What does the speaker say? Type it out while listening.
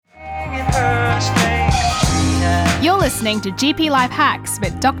listening to GP Life Hacks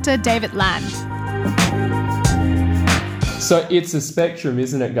with Dr. David Land. So it's a spectrum,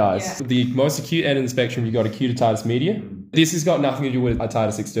 isn't it, guys? Yeah. The most acute end of the spectrum, you've got acute otitis media. This has got nothing to do with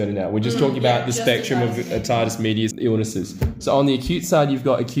otitis externa now. We're just talking about the spectrum of otitis media illnesses. So on the acute side, you've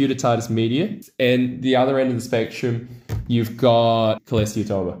got acute otitis media, and the other end of the spectrum, you've got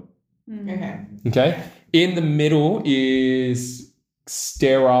cholesteatoma. Okay? In the middle is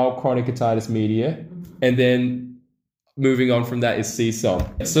sterile chronic otitis media, and then moving on from that is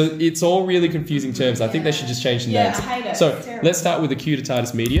CSOM. So it's all really confusing terms. I think they should just change the names. I hate it. So It's terrible. let's start with acute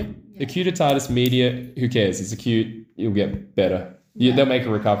otitis media. Yeah. Acute otitis media, who cares? It's acute. You'll get better. They'll make a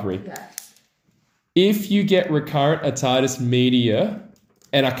recovery. Yeah. If you get recurrent otitis media,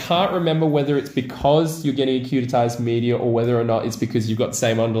 and I can't remember whether it's because you're getting acute otitis media or whether or not it's because you've got the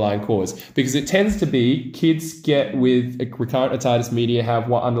same underlying cause. Because it tends to be kids get with a recurrent otitis media have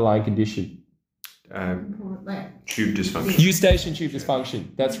what underlying condition? Tube dysfunction. Eustachian tube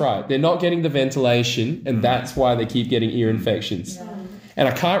dysfunction. That's right. They're not getting the ventilation, and that's why they keep getting ear infections. And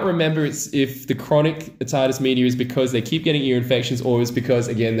I can't remember if the chronic otitis media is because they keep getting ear infections or it's because,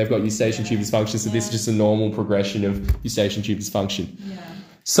 again, they've got eustachian tube dysfunction. So this is just a normal progression of eustachian tube dysfunction. Yeah.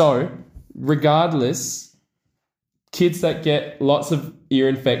 So regardless, kids that get lots of ear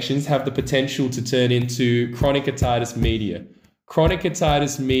infections have the potential to turn into chronic otitis media. Chronic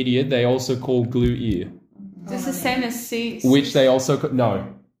otitis media, they also call glue ear. Is this the same as C? Which they also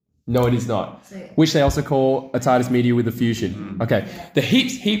no, it is not. Which they also call otitis media with effusion. Okay. The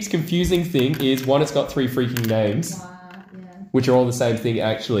heaps confusing thing is one, it's got three freaking names, which are all the same thing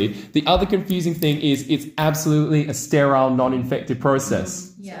actually. The other confusing thing is it's absolutely a sterile, non-infective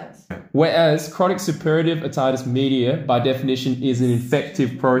process. Yeah. Whereas chronic suppurative otitis media, by definition, is an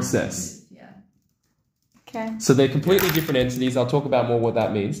infective process. Okay. So they're completely different entities. I'll talk about more what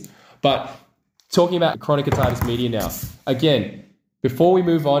that means. But talking about chronic otitis media now. Again, before we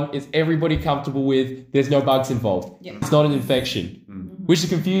move on, is everybody comfortable with there's no bugs involved? Yep. It's not an infection, which is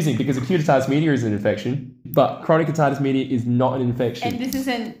confusing because acute otitis media is an infection, but chronic otitis media is not an infection. And this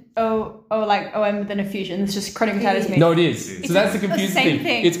isn't like OM with an effusion. It's just chronic otitis media. No, it is. So that's the the confusing same thing.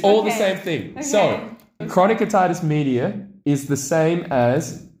 thing. It's all the Okay. same thing. Okay. So chronic otitis media is the same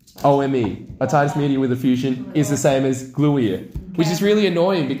as OME. Otitis media with effusion is the same as glue ear, which is really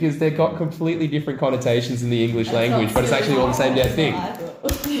annoying because they've got completely different connotations in the English language, but it's actually all the same damn thing.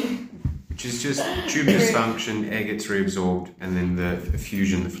 Which is just tube dysfunction, air gets reabsorbed, and then the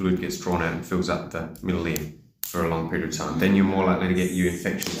effusion, the fluid gets drawn out and fills up the middle ear for a long period of time. Then you're more likely to get ear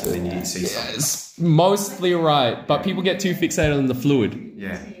infections, and then you need CSOM. It's mostly right, but people get too fixated on the fluid.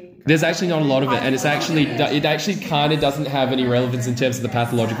 Yeah. There's actually not a lot of it, and it actually kind of doesn't have any relevance in terms of the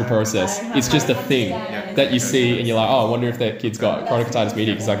pathological process. It's just a thing that you see, and you're like, oh, I wonder if that kid's got chronic otitis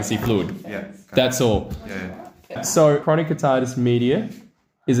media because I can see fluid. Yeah. Okay. That's all. Yeah. So chronic otitis media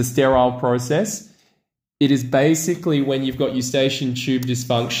is a sterile process. It is basically when you've got eustachian tube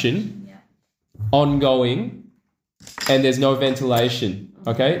dysfunction ongoing and there's no ventilation,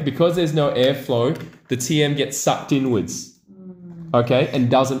 okay? Because there's no airflow, the TM gets sucked inwards. Okay, and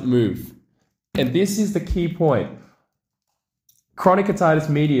doesn't move. And this is the key point. Chronic otitis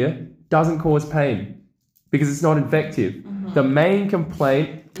media doesn't cause pain because it's not infective. The main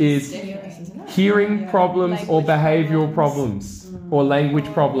complaint is hearing problems or behavioral problems or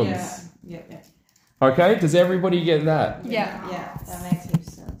language problems. Okay, does everybody get that? Yeah. Yeah, that makes heaps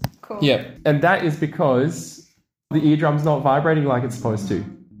of sense. Cool. Yeah, and that is because the eardrum's not vibrating like it's supposed to.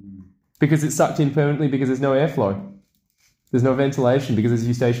 Because it's sucked in permanently because there's no airflow. There's no ventilation because there's a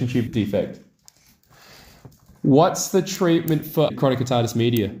eustachian tube defect. What's the treatment for chronic otitis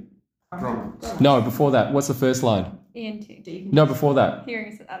media? No, before that. What's the first line? ENT. No, before that.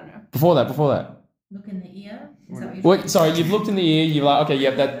 Hearing, I don't know. Before that. Look in the ear. Is that what you're What? Sorry, you've looked in the ear. You're like, okay,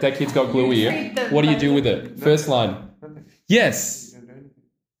 yeah, that kid's got glue ear. treat the What do you do with it? First line. Yes.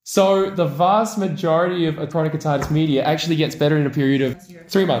 So the vast majority of chronic otitis media actually gets better in a period of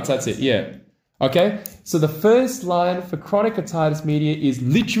 3 months. That's it. Yeah. Okay. So the first line for chronic otitis media is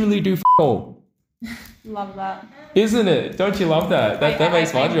literally do all. Love that. Isn't it? Don't you love that? That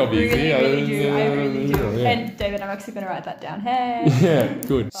makes my job easy. I really do. Yeah. And David, I'm actually going to write that down. Hey. Yeah,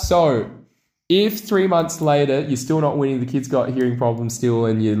 good. So if 3 months later you're still not winning, the kid's got hearing problems still,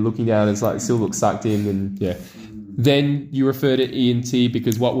 and you're looking down and it's like it still looks sucked in, and then you refer to ENT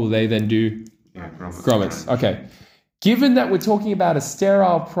because what will they then do? Yeah, Grommets. Okay. Given that we're talking about a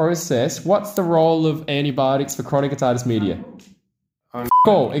sterile process, what's the role of antibiotics for chronic otitis media?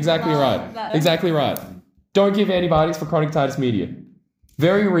 Cool. Exactly right. Exactly right. Don't give antibiotics for chronic otitis media.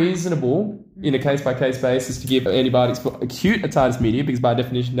 Very reasonable in a case-by-case basis to give antibiotics for acute otitis media because by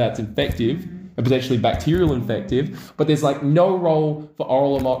definition that's infective. and potentially bacterial infective, but there's like no role for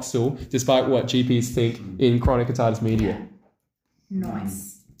oral amoxicil, despite what GPs think in chronic otitis media.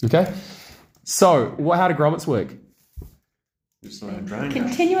 Nice. Okay? So, how do grommets work? Just like a drain.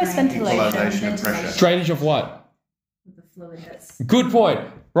 Continuous ventilation. Equalization of pressure. Drainage of what? With the fluid that's Good point.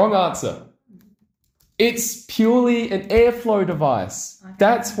 Wrong answer. It's purely an airflow device. Okay.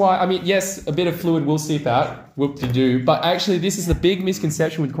 That's why, I mean, yes, a bit of fluid will seep out, whoop-de-doo, but actually this is the big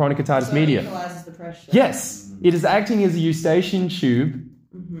misconception with chronic otitis media. It equalizes the pressure. Yes, it is acting as a eustachian tube,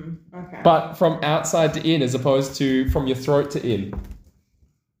 Okay. but from outside to in as opposed to from your throat to in.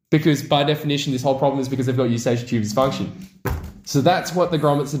 Because by definition, this whole problem is because they've got eustachian tube dysfunction. So that's what the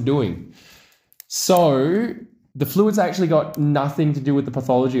grommets are doing. So the fluid's actually got nothing to do with the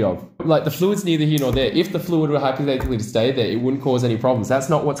pathology of. Like, the fluid's neither here nor there. If the fluid were hypothetically to stay there, it wouldn't cause any problems. That's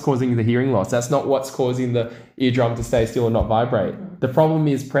not what's causing the hearing loss. That's not what's causing the eardrum to stay still and not vibrate. The problem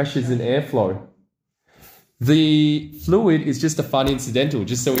is pressures and airflow. The fluid is just a fun incidental,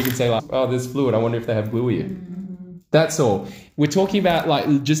 just so we can say, like, oh, there's fluid. I wonder if they have glue here. That's all. We're talking about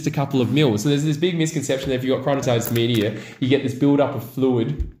like just a couple of mils. So there's this big misconception that if you've got chronic otitis media, you get this build-up of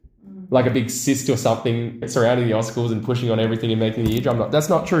fluid, like a big cyst or something surrounding the ossicles and pushing on everything and making the eardrum. That's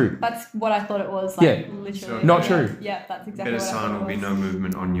not true. That's what I thought it was. Like, Yeah. literally. Not true. Yeah, that's exactly Better what I sign thought will it be was. no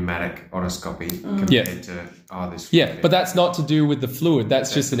movement on pneumatic otoscopy compared Yeah. to this. Yeah, but that's not to do with the fluid.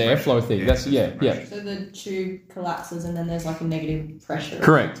 That's just an the pressure. airflow thing. Yeah, That's that's yeah, the yeah. pressure. So the tube collapses and then there's like a negative pressure.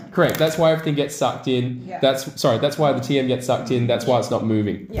 Correct. That's why everything gets sucked in. Yeah. That's why the TM gets sucked in. That's why it's not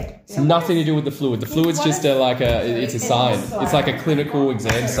moving. Yeah. It's nothing to do with the fluid. The fluid's just it's a sign. It's like a clinical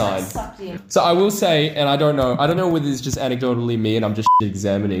exam sign. Sucked in. So I will say, and I don't know whether it's just anecdotally me and I'm just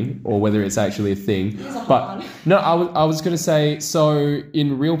examining, or whether it's actually a thing. But no, I was going to say, so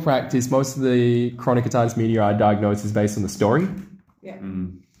in real practice, most of the chronic otitis media I diagnose is based on the story. Yeah.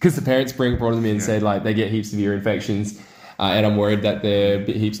 Because the parents brought them in and said, like, they get heaps of ear infections, and I'm worried that they're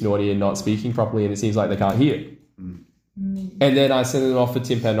heaps naughty and not speaking properly, and it seems like they can't hear. And then I send them off for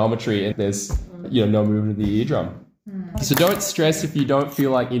tympanometry, and there's no movement of the eardrum. So don't stress if you don't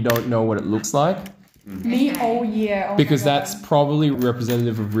feel like you don't know what it looks like, Me all year. Oh my because God. that's probably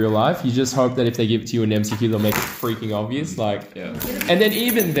representative of real life. You just hope that if they give it to you in MCQ, they'll make it freaking obvious. Like, and then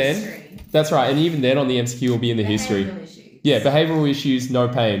even then, that's right. And even then on the MCQ will be in the history. Behavioural issues. Yeah, behavioural issues, no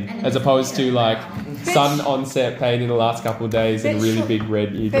pain, And as then opposed to yeah. like sudden onset pain in the last couple of days and But really sure- big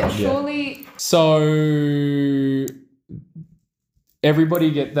red eardrum. But Yeah. surely, So everybody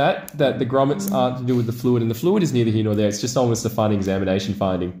get that the grommets aren't to do with the fluid, and the fluid is neither here nor there. It's just almost a fun examination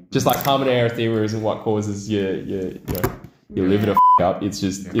finding. Just like pulmonary erythema isn't what causes your liver to f*** up. It's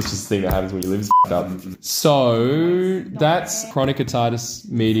just a thing that happens when your liver's f***ed up. So that's chronic otitis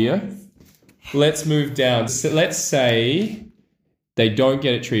media. Let's move down. So let's say they don't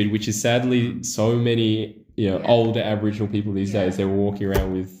get it treated, which is sadly so many older Aboriginal people these days. They were walking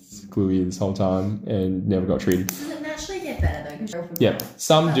around with glue ear this whole time and never got treated. Does it naturally get better though? Yeah,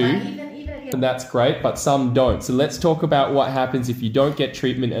 some But, do. like, even if And that's great, but some don't. So let's talk about what happens if you don't get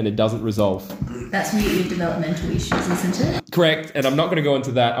treatment and it doesn't resolve. that's when you get developmental issues, isn't it? Correct, and I'm not going to go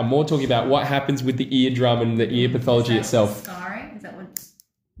into that. I'm more talking about what happens with the eardrum and the ear pathology Is that itself. Scarring? Is that what?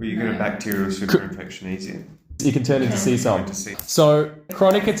 Well, you get a bacterial superinfection easier. You can turn into CSOM. To see. So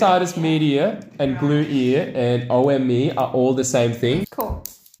chronic otitis media and glue ear and OME are all the same thing. cool.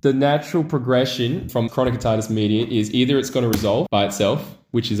 The natural progression from chronic otitis media is either it's going to resolve by itself,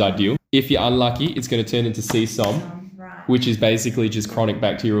 which is ideal. If you're unlucky, it's going to turn into CSOM, Right. which is basically just chronic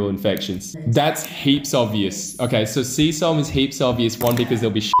bacterial infections. That's heaps obvious. Okay, so CSOM is heaps obvious. One, because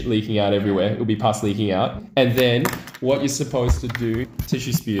there'll be shit leaking out everywhere. It'll be pus leaking out. And then what you're supposed to do,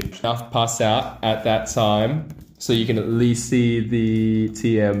 tissue spew enough pus out at that time so you can at least see the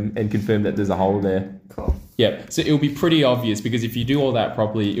TM and confirm that there's a hole there. Cool. Yeah, so it'll be pretty obvious, because if you do all that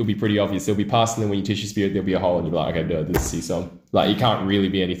properly, it'll be pretty obvious. There'll be pus, and then when you tissue spew it, there'll be a hole, and you'll be like, okay, no, this is CSOM. Like, it can't really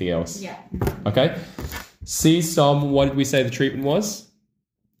be anything else. Yeah. Okay? CSOM, what did we say the treatment was?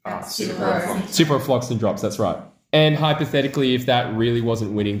 That's Ciprofloxacin drops, that's right. And hypothetically, if that really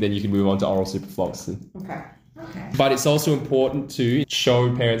wasn't winning, then you can move on to oral ciprofloxacin. Okay. Okay. But it's also important to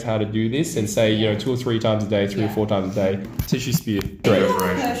show parents how to do this and say, 2 or 3 times a day, 3 or 4 times a day, tissue spew.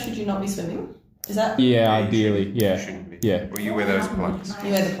 Correct. Should you not be swimming? Is that Yeah, you ideally, shouldn't- yeah. You shouldn't be. Yeah. Or you wear those plugs.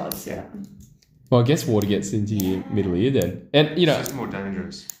 you wear the plugs? Yeah. Well, I guess water gets into your middle ear then. And, It's just more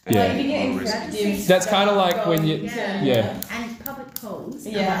dangerous. Yeah. Like, if you get More risky. infected, that's kind of like when you... Yeah. Yeah. And public pools.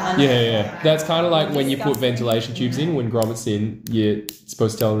 Yeah, Yeah. That's kind of like when you put ventilation tubes in, when grommets in, you're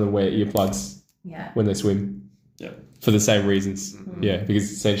supposed to tell them to wear earplugs Yeah. when they swim. Yeah. For the same reasons. Yeah,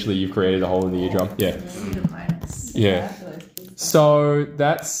 because essentially you've created a hole in the eardrum. Yeah. Pseudomonas. Yeah. So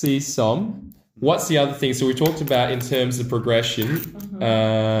that's CSOM. What's the other thing? So we talked about in terms of progression. It's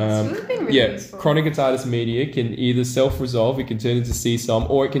been really useful. Chronic otitis media can either self-resolve, it can turn into CSOM,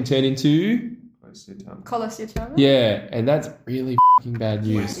 or it can turn into Cholesteatoma? yeah, and that's really fucking bad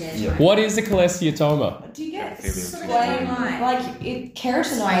news. Yeah. What is a cholesteatoma? Do you get Sort of squame, like- like it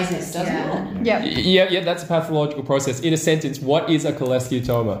keratinizes, doesn't it? Yeah. Yeah, that's a pathological process. In a sentence, what is a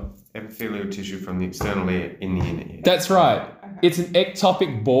cholesteatoma? Epithelial tissue from the external ear in the inner ear. That's right. It's an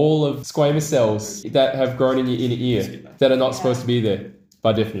ectopic ball of squamous cells that have grown in your inner ear that are not supposed to be there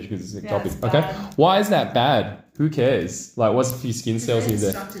by definition because it's Yeah, ectopic. it's Okay, bad. why is that bad? Who cares? Like, what's a few skin cells in there?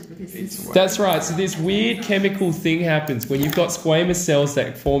 Instructed because this That's right. So this weird chemical thing happens when you've got squamous cells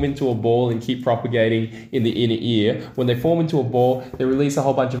that form into a ball and keep propagating in the inner ear. When they form into a ball, they release a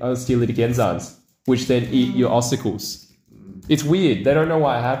whole bunch of osteolytic enzymes, which then eat your ossicles. It's weird. They don't know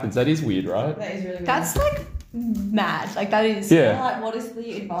why it happens. That is weird, right? That is really weird. That's like mad. Like that is. Yeah. Like, what is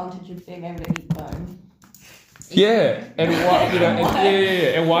the advantage of being able to eat bone? Yeah, and why,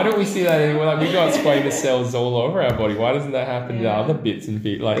 and why don't we see that anymore? Like, we got squamous cells all over our body. Why doesn't that happen to other bits and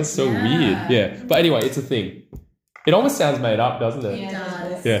feet? Like, it's so weird. Yeah, but anyway, it's a thing. It almost sounds made up, doesn't it? it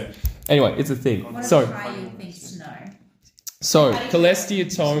does. Yeah. Anyway, it's a thing. What So, a try you think to know. so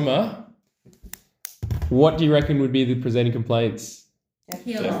cholesteatoma. What do you reckon would be the presenting complaints?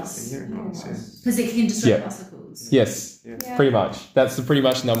 Hair loss. Hearing loss, yeah. Because it can disrupt Yeah. ossicles. Yes, pretty much. That's the pretty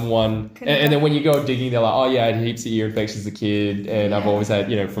much number one. And then when you go digging, they're like, oh yeah, I had heaps of ear infections as a kid, and I've always had,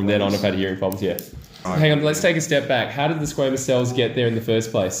 from then on, I've had hearing problems. Yeah. Hang on, let's take a step back. How did the squamous cells get there in the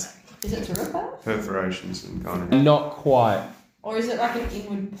first place? Is it to repair? Perforations and kind of. Not quite. Or is it like an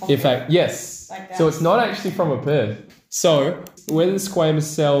inward pocket? In fact, yes. Like that? So it's not actually from a perf. So where do the squamous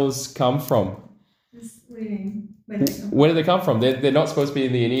cells come from? Where do they come from? They're not supposed to be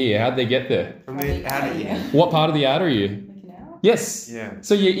in the inner ear. How'd they get there? From the outer ear. What part of the outer ear? The canal? Yes. Yeah.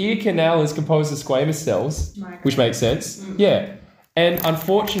 So your ear canal is composed of squamous cells, which makes sense. Yeah. And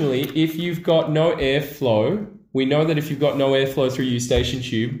unfortunately, if you've got no airflow, we know that if you've got no airflow through your eustachian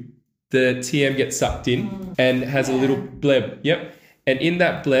tube, the TM gets sucked in and has a little bleb. Yep. And in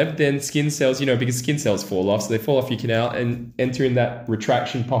that bleb, then skin cells, because skin cells fall off, so they fall off your canal and enter in that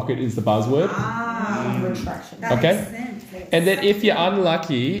retraction pocket is the buzzword. Retraction. That Okay. makes sense. And then if you're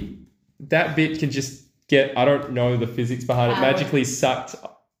unlucky, that bit can just get, I don't know the physics behind it, How? magically sucked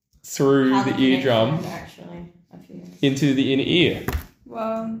through How the the eardrum connection, actually, I feel. into the inner ear.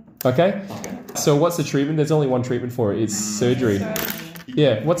 Well, Okay? So what's the treatment? There's only one treatment for it. It's surgery.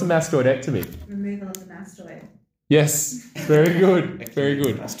 Yeah. What's a mastoidectomy? Removal of the mastoid. Yes. Very good. Very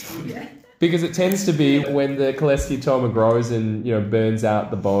good. Because it tends to be when the cholesteatoma grows and burns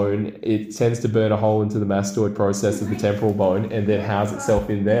out the bone, it tends to burn a hole into the mastoid process of the temporal bone and then house itself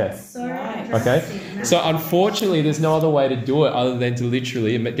in there. So Okay? So unfortunately, there's no other way to do it other than to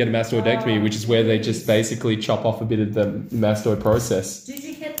literally get a mastoidectomy, which is where they just basically chop off a bit of the mastoid process. Did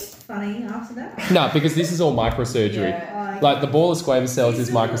you get funny after that? No, because this is all microsurgery. Like the ball of squamous cells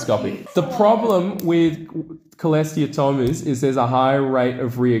is microscopic. The problem with cholesteatomas is there's a high rate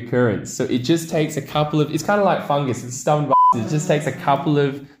of reoccurrence. So it just takes a couple of, it's kind of like fungus, it's stubborn. It just takes a couple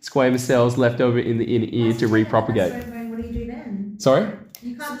of squamous cells left over in the inner ear to repropagate. So what do you do then? Sorry?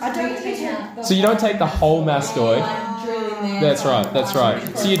 You can't I don't take take out. it. So you don't take the whole mastoid. Like drill in there. That's right. That's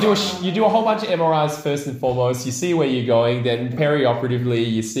right. So you do a whole bunch of MRIs first and foremost. You see where you're going. Then perioperatively,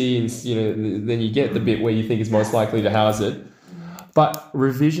 you see, then you get the bit where you think is most likely to house it. But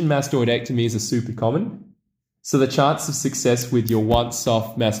revision mastoidectomies are super common. So the chance of success with your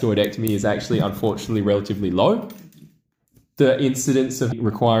once-off mastoidectomy is actually, unfortunately, relatively low. The incidence of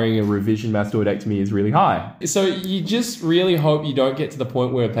requiring a revision mastoidectomy is really high. So you just really hope you don't get to the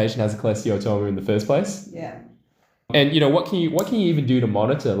point where a patient has a cholesteatoma in the first place. Yeah. And what can you even do to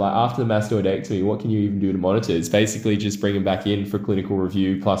monitor? Like after the mastoidectomy, what can you even do to monitor? It's basically just bring them back in for clinical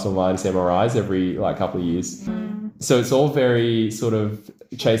review plus or minus MRIs every couple of years. So it's all very sort of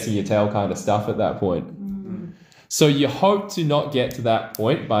chasing your tail kind of stuff at that point. So you hope to not get to that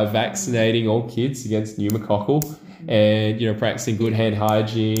point by vaccinating all kids against pneumococcal and practicing good hand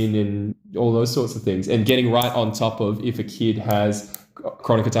hygiene and all those sorts of things, and getting right on top of if a kid has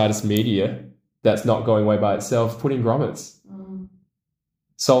chronic otitis media that's not going away by itself, put in grommets.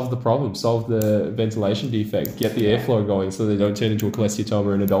 Solve the problem, solve the ventilation defect, get the airflow going so they don't turn into a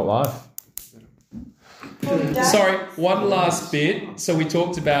cholesteatoma in adult life. Sorry, one last bit. So we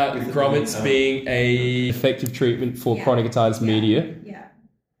talked about grommets being a effective treatment for chronic otitis media. Yeah.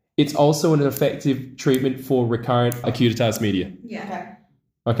 It's also an effective treatment for recurrent acute otitis media. Yeah.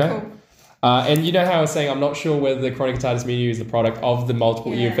 Okay. Okay? And you know how I was saying I'm not sure whether the chronic otitis media is the product of the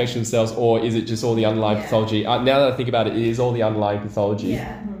multiple ear infection cells or is it just all the underlying pathology. Now that I think about it, it is all the underlying pathology.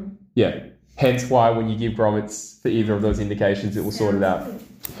 Yeah. Yeah. Hence why when you give grommets for either of those indications, it will sort it out.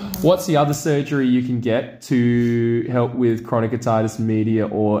 What's the other surgery you can get to help with chronic otitis media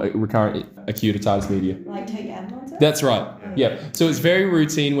or recurrent acute otitis media? Like take adenoids out? That's right. Yeah. So it's very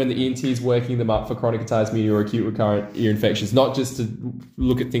routine when the ENT is working them up for chronic otitis media or acute recurrent ear infections, not just to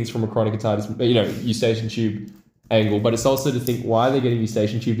look at things from a chronic otitis, eustachian tube angle, but it's also to think why they're getting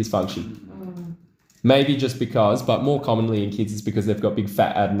eustachian tube dysfunction. Maybe just because, but more commonly in kids, it's because they've got big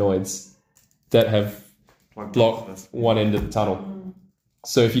fat adenoids that have blocked one end of the tunnel.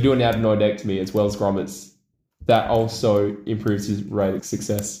 So if you do an adenoidectomy as well as grommets, that also improves his rate of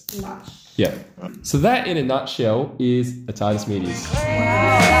success. Yeah. So that in a nutshell is otitis media.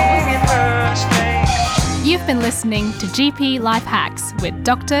 You've been listening to GP Life Hacks with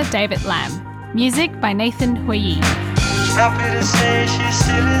Dr. David Lamb. Music by Nathan Huyi. Happy to say she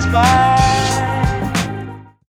still is mine.